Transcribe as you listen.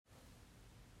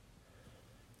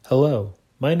Hello,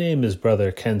 my name is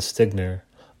Brother Ken Stigner,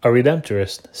 a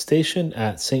Redemptorist stationed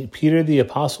at St. Peter the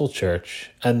Apostle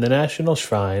Church and the National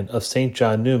Shrine of St.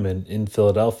 John Newman in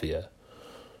Philadelphia.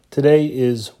 Today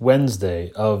is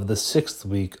Wednesday of the 6th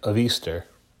week of Easter.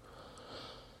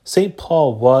 St.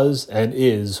 Paul was and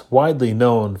is widely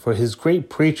known for his great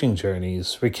preaching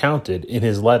journeys recounted in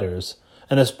his letters,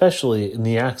 and especially in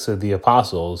the Acts of the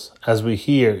Apostles, as we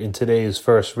hear in today's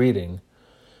first reading.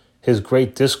 His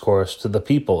great discourse to the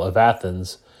people of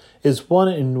Athens is one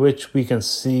in which we can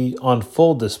see on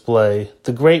full display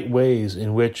the great ways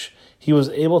in which he was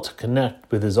able to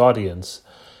connect with his audience,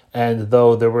 and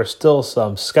though there were still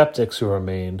some skeptics who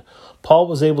remained, Paul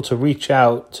was able to reach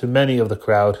out to many of the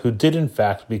crowd who did in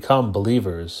fact become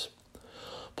believers.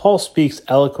 Paul speaks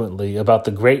eloquently about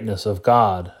the greatness of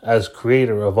God as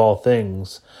creator of all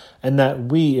things, and that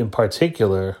we in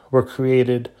particular were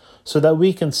created so that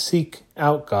we can seek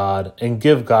out God and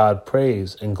give God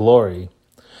praise and glory.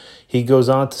 He goes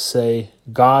on to say,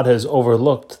 God has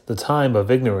overlooked the time of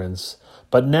ignorance,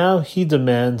 but now he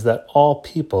demands that all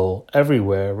people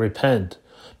everywhere repent,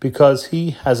 because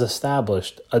he has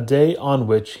established a day on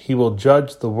which he will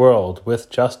judge the world with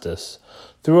justice,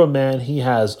 through a man he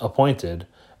has appointed,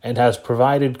 and has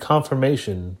provided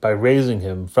confirmation by raising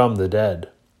him from the dead.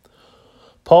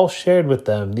 Paul shared with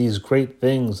them these great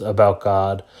things about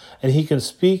God, and he can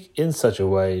speak in such a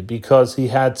way because he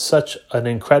had such an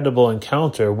incredible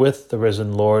encounter with the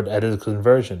risen Lord at his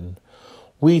conversion.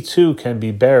 We too can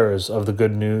be bearers of the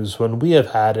good news when we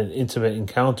have had an intimate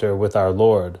encounter with our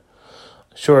Lord.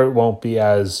 Sure, it won't be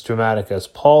as dramatic as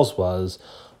Paul's was,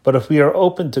 but if we are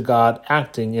open to God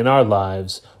acting in our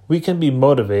lives, we can be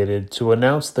motivated to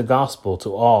announce the gospel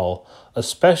to all,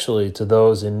 especially to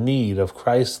those in need of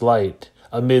Christ's light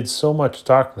amid so much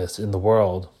darkness in the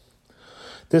world.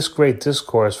 This great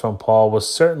discourse from Paul was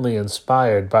certainly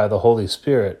inspired by the Holy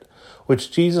Spirit,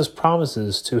 which Jesus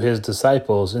promises to his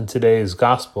disciples in today's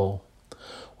gospel.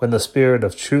 When the Spirit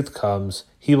of truth comes,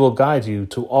 he will guide you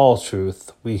to all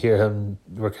truth, we hear him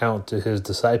recount to his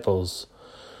disciples.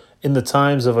 In the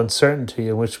times of uncertainty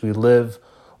in which we live,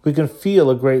 we can feel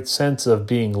a great sense of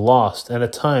being lost and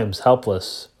at times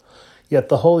helpless. Yet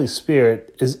the Holy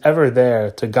Spirit is ever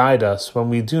there to guide us when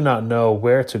we do not know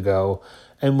where to go,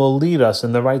 and will lead us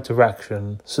in the right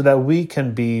direction so that we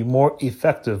can be more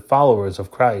effective followers of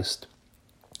Christ.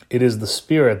 It is the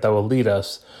Spirit that will lead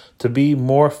us to be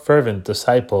more fervent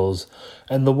disciples,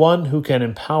 and the one who can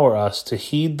empower us to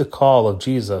heed the call of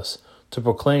Jesus to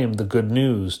proclaim the good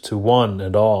news to one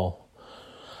and all.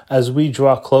 As we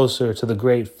draw closer to the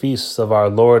great feasts of our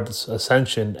Lord's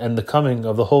Ascension and the coming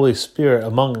of the Holy Spirit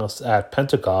among us at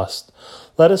Pentecost,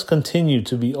 let us continue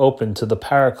to be open to the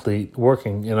Paraclete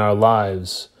working in our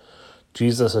lives.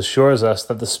 Jesus assures us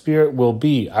that the Spirit will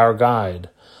be our guide.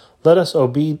 Let us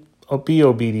be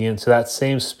obedient to that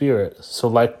same Spirit, so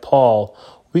like Paul,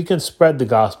 we can spread the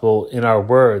gospel in our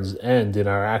words and in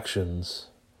our actions.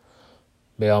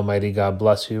 May Almighty God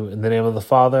bless you in the name of the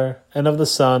Father, and of the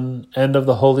Son, and of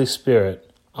the Holy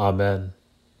Spirit. Amen.